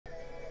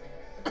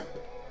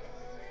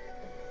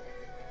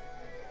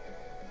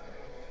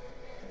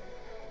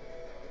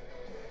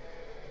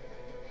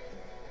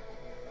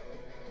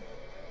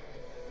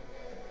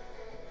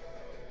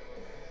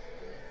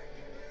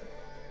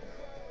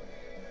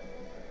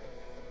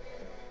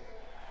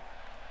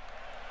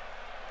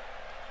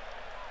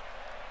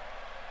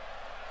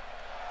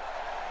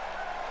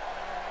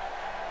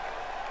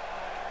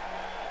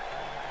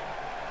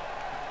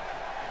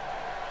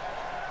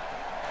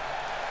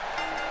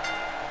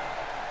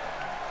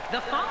The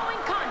following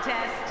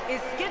contest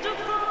is scheduled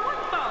for one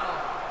fall,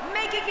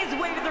 making his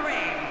way to the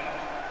ring.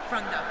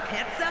 From the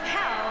pits of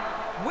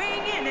hell,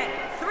 weighing in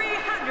at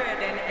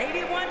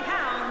 381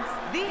 pounds,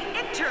 the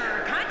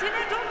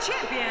Intercontinental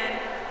Champion,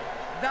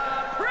 the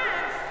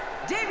Prince,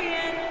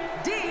 Damien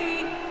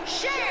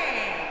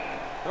Deschain.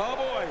 Oh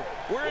boy,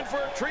 we're in for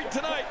a treat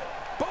tonight.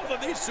 Both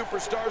of these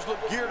superstars look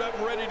geared up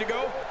and ready to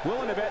go.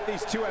 Willing to bet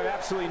these two have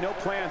absolutely no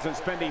plans on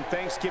spending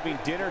Thanksgiving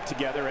dinner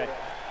together at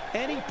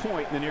any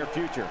point in the near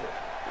future.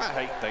 I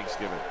hate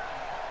Thanksgiving.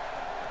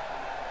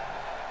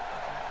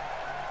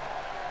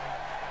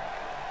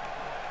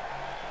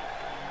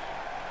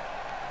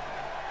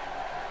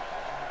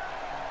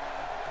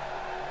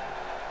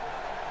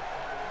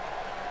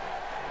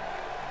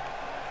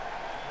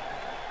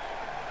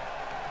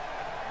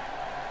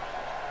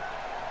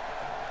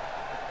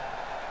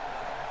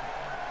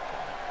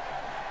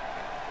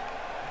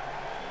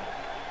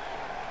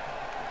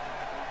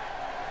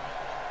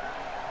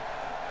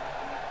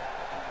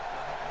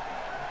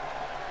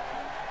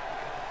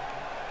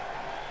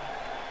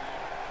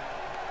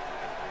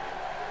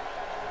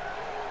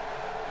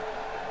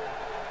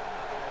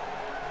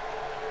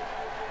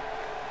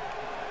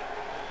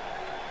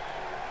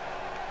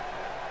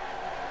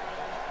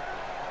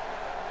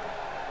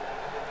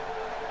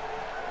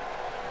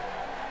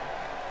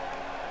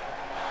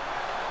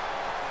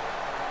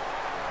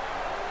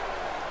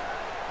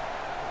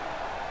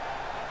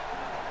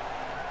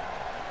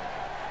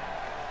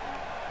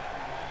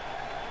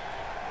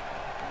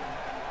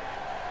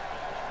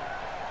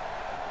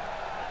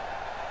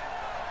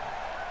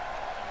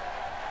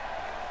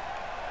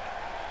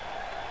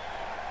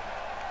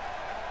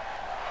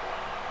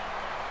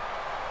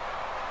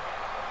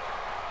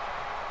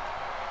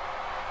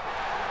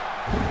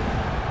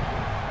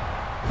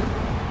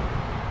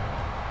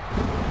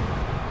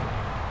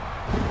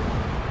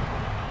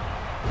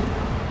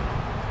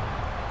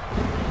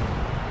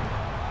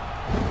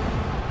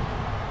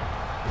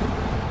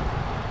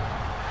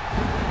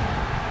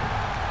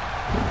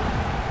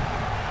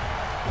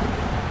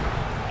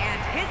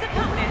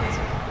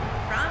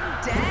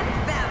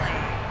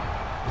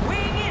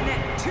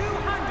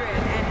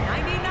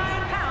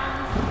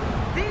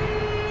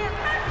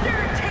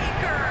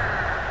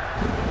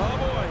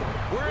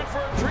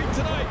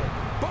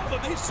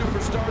 These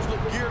superstars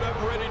look geared up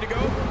and ready to go.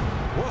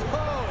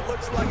 Whoa,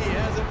 looks like he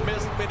hasn't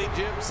missed many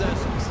gym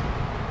sessions.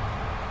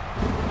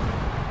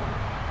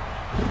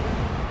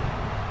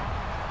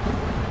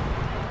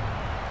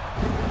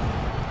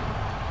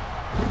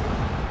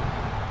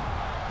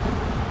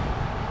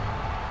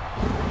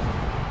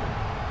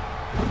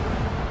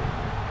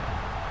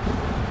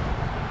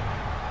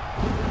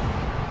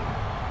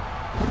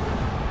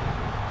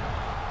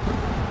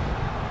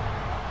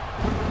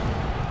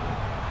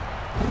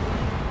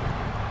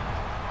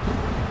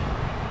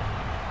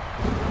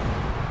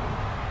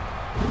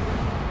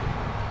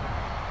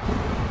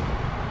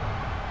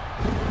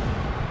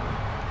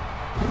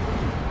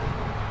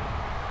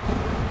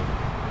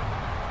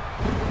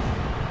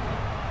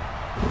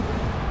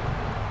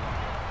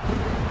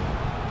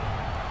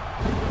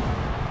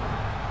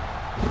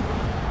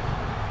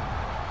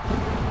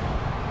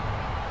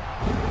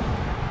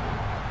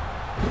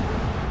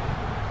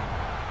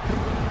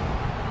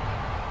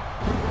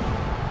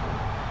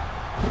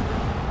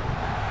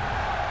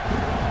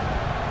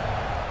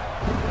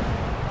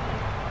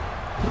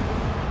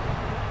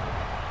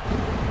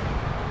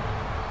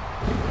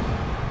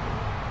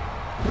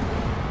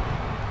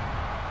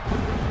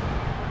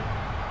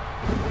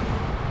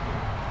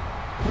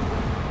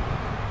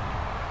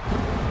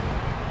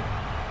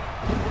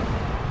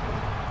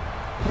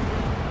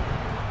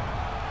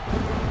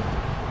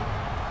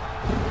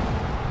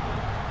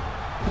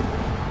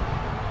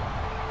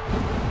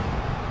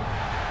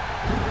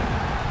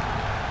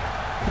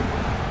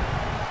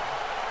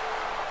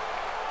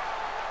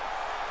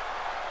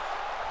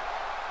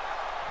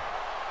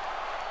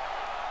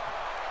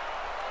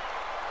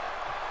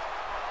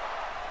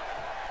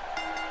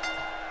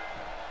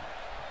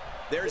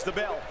 There's the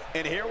bell,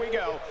 and here we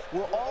go.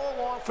 We're all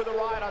along for the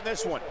ride on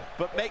this one,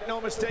 but make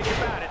no mistake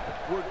about it,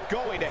 we're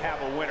going to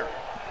have a winner.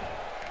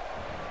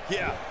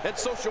 Yeah, and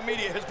social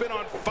media has been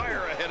on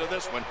fire ahead of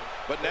this one,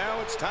 but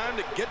now it's time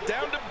to get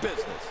down to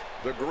business.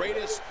 The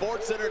greatest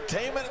sports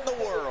entertainment in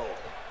the world.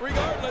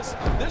 Regardless,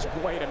 this...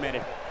 Wait a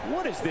minute,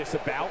 what is this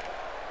about?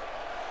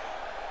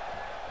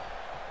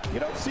 You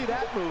don't see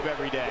that move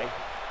every day.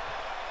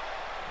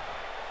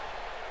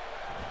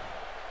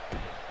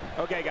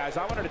 Okay, guys,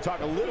 I wanted to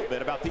talk a little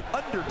bit about the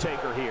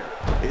Undertaker here.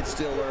 It's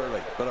still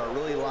early, but I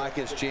really like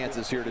his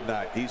chances here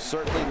tonight. He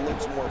certainly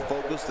looks more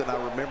focused than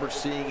I remember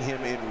seeing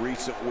him in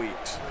recent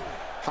weeks.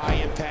 High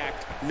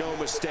impact, no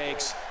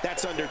mistakes.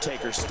 That's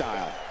Undertaker's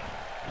style.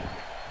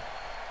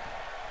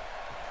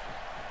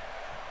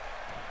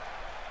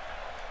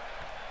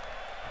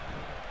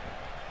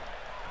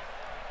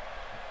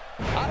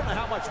 I don't know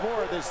how much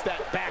more of this that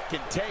back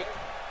can take.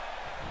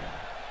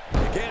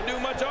 You can't do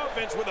much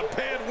offense with a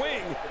pad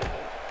wing.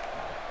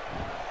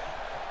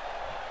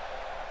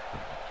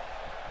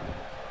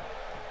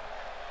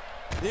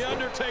 The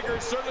Undertaker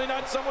is certainly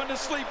not someone to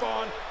sleep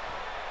on.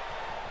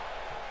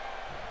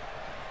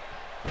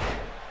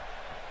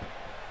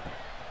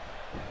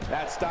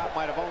 That stop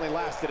might have only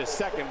lasted a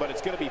second, but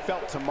it's going to be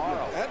felt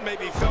tomorrow. That may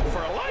be felt for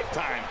a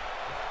lifetime.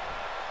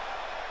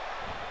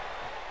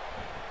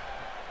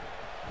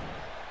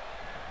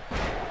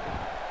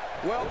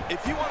 Well,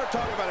 if you want to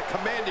talk about a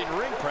commanding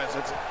ring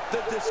presence,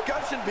 the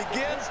discussion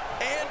begins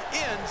and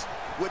ends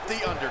with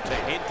The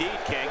Undertaker. Indeed,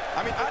 King.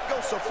 I mean, I'd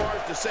go so far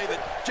as to say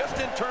that just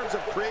in terms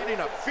of creating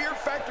a fear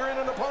factor in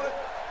an opponent,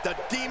 the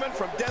Demon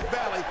from Death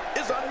Valley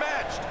is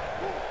unmatched.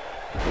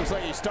 Looks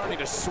like he's starting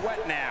to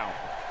sweat now.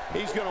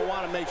 He's going to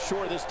want to make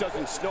sure this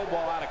doesn't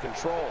snowball out of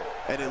control.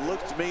 And it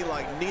looks to me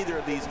like neither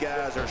of these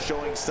guys are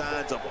showing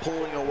signs of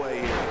pulling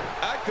away here.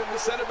 I couldn't have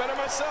said it better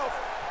myself,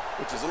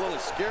 which is a little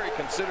scary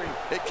considering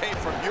it came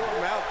from your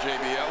mouth,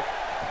 JBL.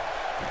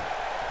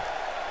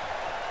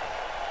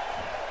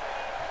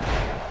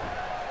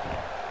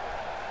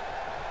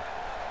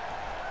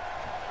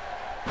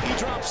 He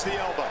drops the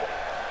elbow.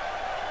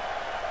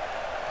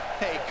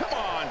 Hey, come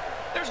on.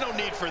 There's no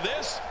need for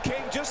this.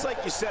 King, just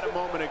like you said a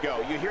moment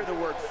ago, you hear the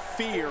word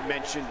fear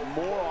mentioned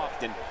more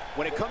often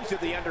when it comes to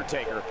The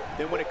Undertaker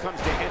than when it comes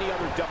to any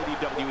other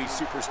WWE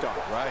superstar.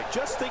 Right.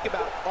 Just think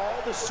about all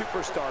the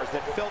superstars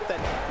that felt that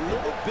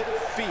little bit of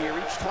fear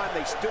each time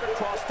they stood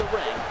across the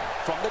ring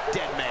from the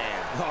Deadman.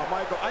 Oh,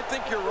 Michael, I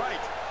think you're right.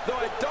 Though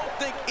I don't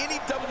think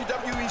any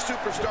WWE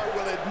superstar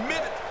will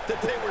admit that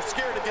they were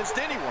scared against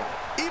anyone,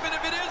 even if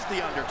it is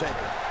The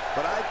Undertaker.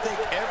 But I think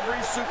every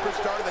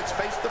superstar that's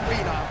faced the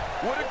Phenom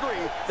would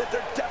agree that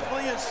there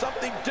definitely is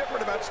something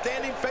different about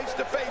standing face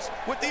to face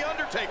with The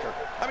Undertaker.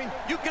 I mean,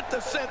 you get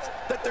the sense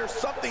that there's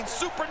something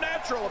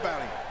supernatural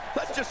about him.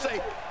 Let's just say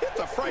it's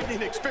a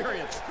frightening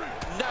experience.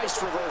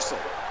 Nice reversal.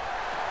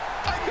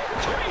 I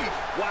agree.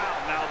 Wow,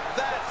 now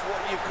that's what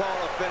you call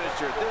a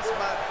finisher. This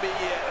might be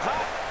it.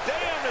 Hot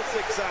damn, it's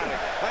exciting.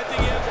 I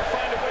think he has to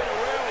find a way to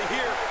rally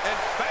here and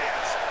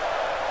fast.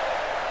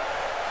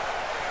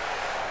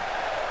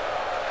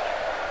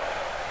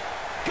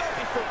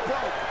 Going for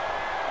broke.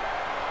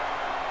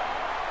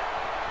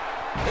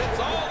 It's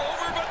all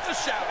over but the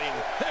shouting.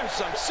 There's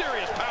some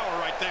serious power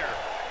right there.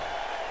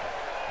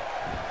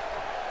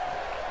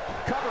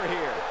 Cover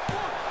here.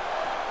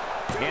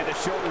 And the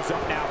shoulder's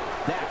up now.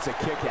 That's a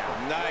kick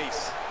out.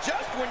 Nice.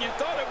 Just when you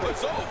thought it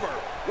was over.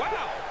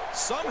 Wow.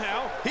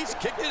 Somehow, he's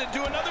kicked it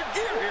into another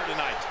gear here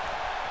tonight.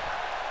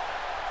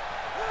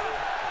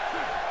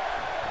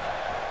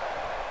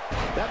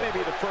 That may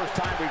be the first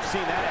time we've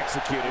seen that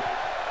executed.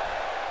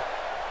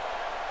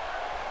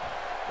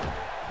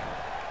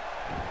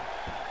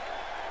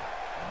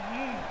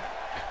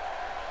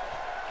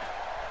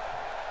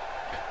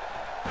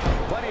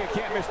 Plenty of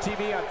Can't Miss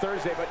TV on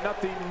Thursday, but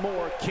nothing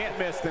more can't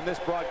miss than this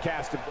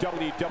broadcast of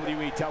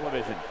WWE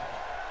television.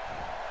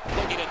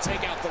 Looking to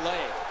take out the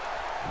leg.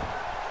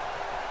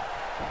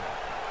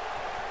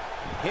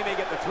 He may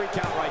get the 3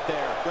 count right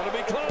there. Gonna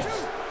be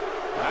close.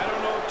 I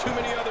don't know too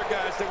many other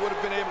guys that would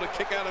have been able to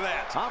kick out of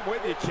that. I'm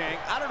with you, King.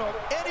 I don't know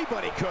if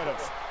anybody could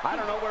have. I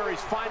don't know where he's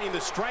finding the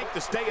strength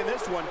to stay in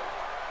this one.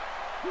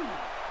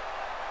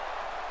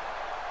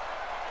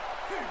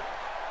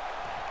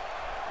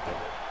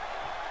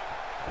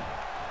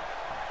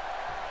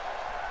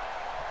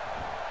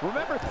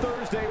 Remember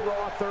Thursday,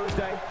 Raw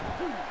Thursday?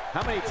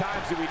 How many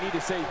times do we need to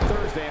say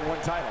Thursday in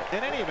one title?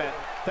 In any event,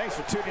 thanks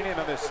for tuning in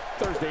on this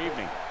Thursday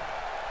evening.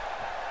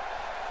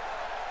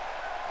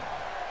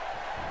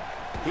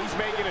 He's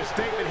making a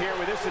statement here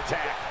with this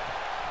attack.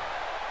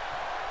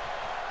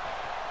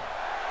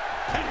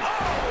 And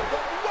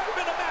the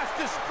weapon of mass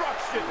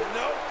destruction.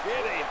 No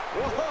kidding.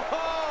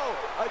 Whoa,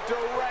 a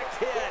direct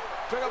hit.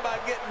 Talk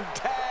about getting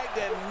tagged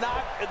and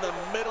knocked in the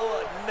middle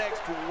of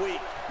next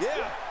week.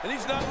 Yeah, and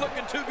he's not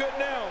looking too good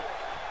now.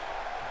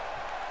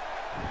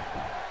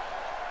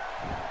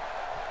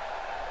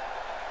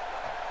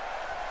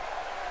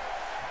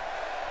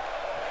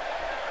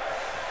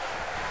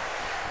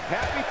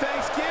 Happy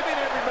Thanksgiving,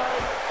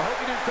 everybody. I hope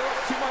you didn't throw up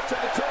too much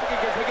on the turkey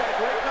because we got a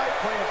great night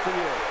planned for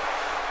you.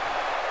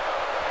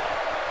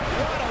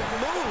 What a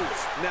move.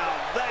 Now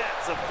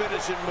that's a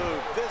finishing move.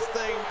 This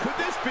thing, Could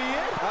this be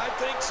it? I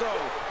think so.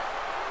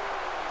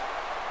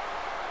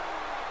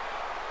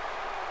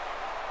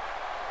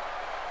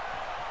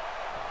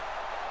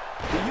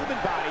 The human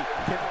body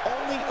can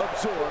only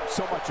absorb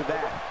so much of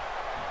that.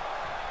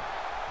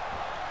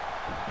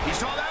 He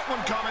saw that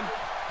one coming.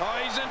 Oh,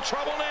 he's in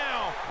trouble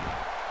now.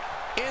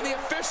 And the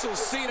officials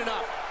seen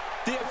enough.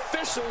 The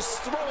officials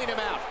throwing him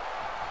out.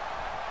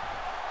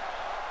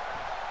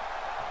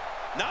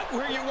 Not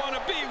where you want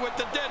to be with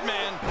the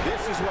Deadman.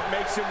 This is what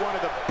makes him one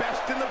of the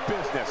best in the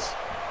business.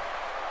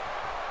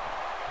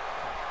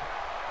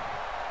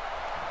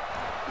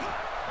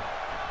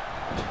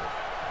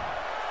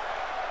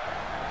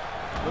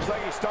 Looks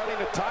like he's starting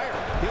to tire.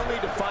 He'll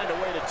need to find a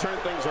way to turn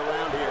things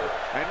around here.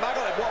 and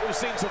Michael, if what we've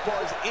seen so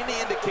far is any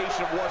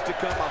indication of what's to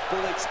come, I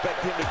fully expect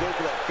him to go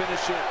for that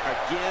finisher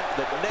again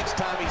the next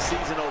time he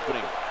sees an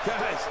opening.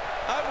 Guys,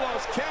 I've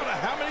lost count of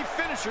how many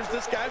finishers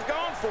this guy's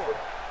gone for.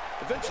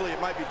 Eventually,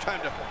 it might be time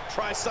to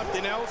try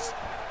something else.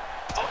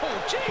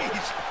 Oh,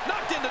 jeez!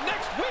 Knocked into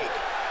next week!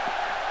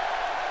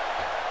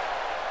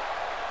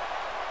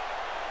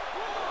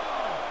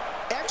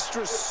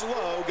 Extra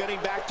slow getting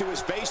back to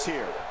his base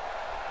here.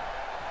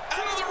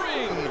 Out of the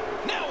ring!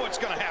 Now what's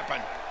going to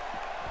happen?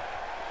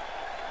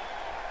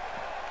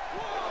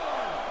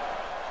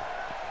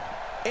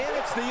 And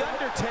it's the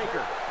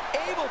Undertaker,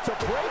 able to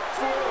break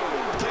through.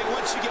 Okay,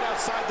 once you get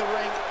outside the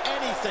ring,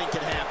 anything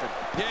can happen.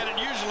 Yeah, and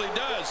it usually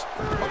does.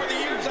 Over the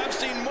years, I've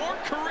seen more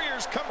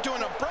careers come to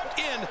an abrupt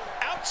end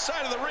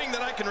outside of the ring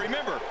than I can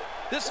remember.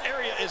 This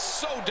area is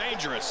so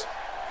dangerous.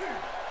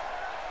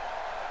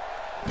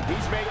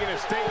 He's making a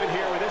statement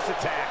here with this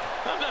attack.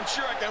 I'm not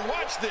sure I can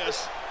watch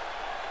this.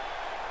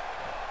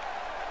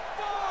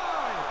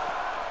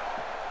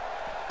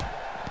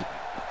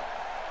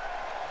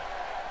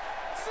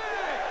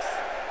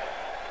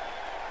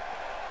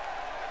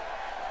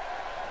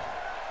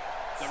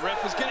 The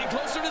ref is getting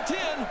closer to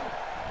 10.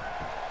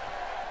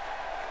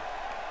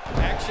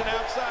 Action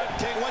outside.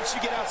 Okay, once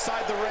you get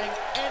outside the ring,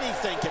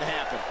 anything can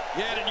happen.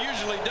 Yeah, and it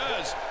usually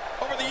does.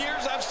 Over the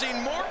years, I've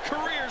seen more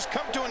careers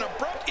come to an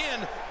abrupt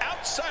end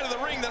outside of the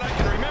ring than I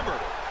can remember.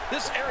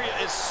 This area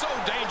is so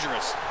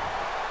dangerous.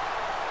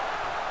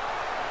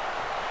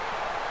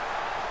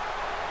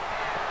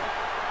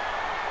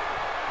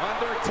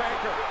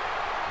 Undertaker.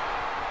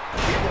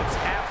 He looks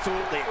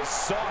absolutely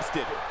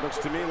exhausted. Looks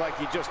to me like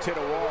he just hit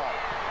a wall.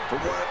 Can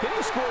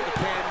he score the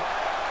pin?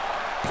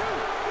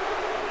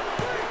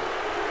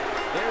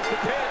 There's the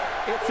pin.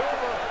 It's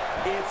over.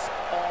 It's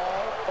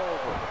all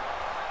over.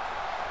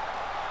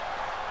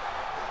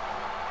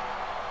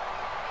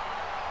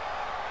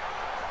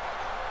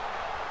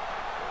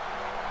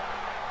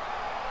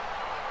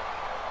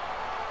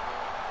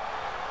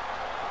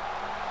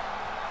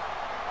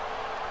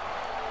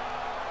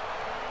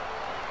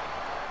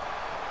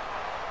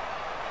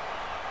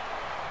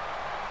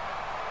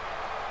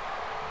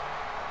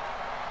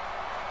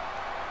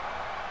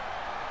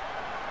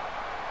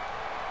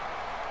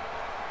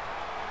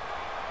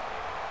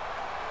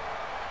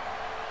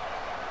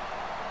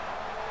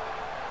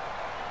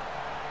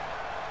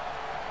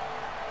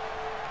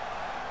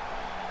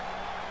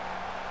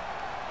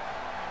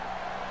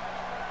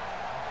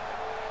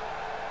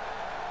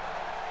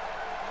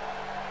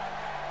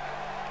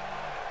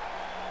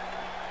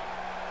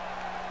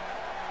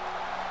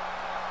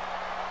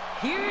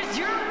 Here's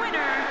your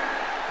winner,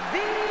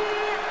 The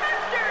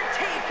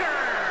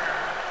Undertaker.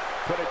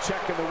 Put a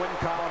check in the win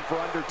column for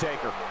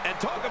Undertaker. And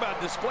talk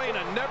about displaying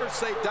a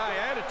never-say-die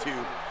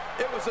attitude.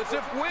 It was as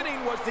if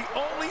winning was the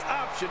only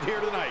option here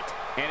tonight.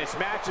 And it's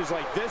matches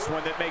like this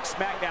one that make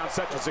SmackDown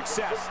such a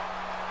success.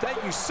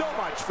 Thank you so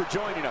much for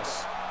joining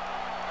us.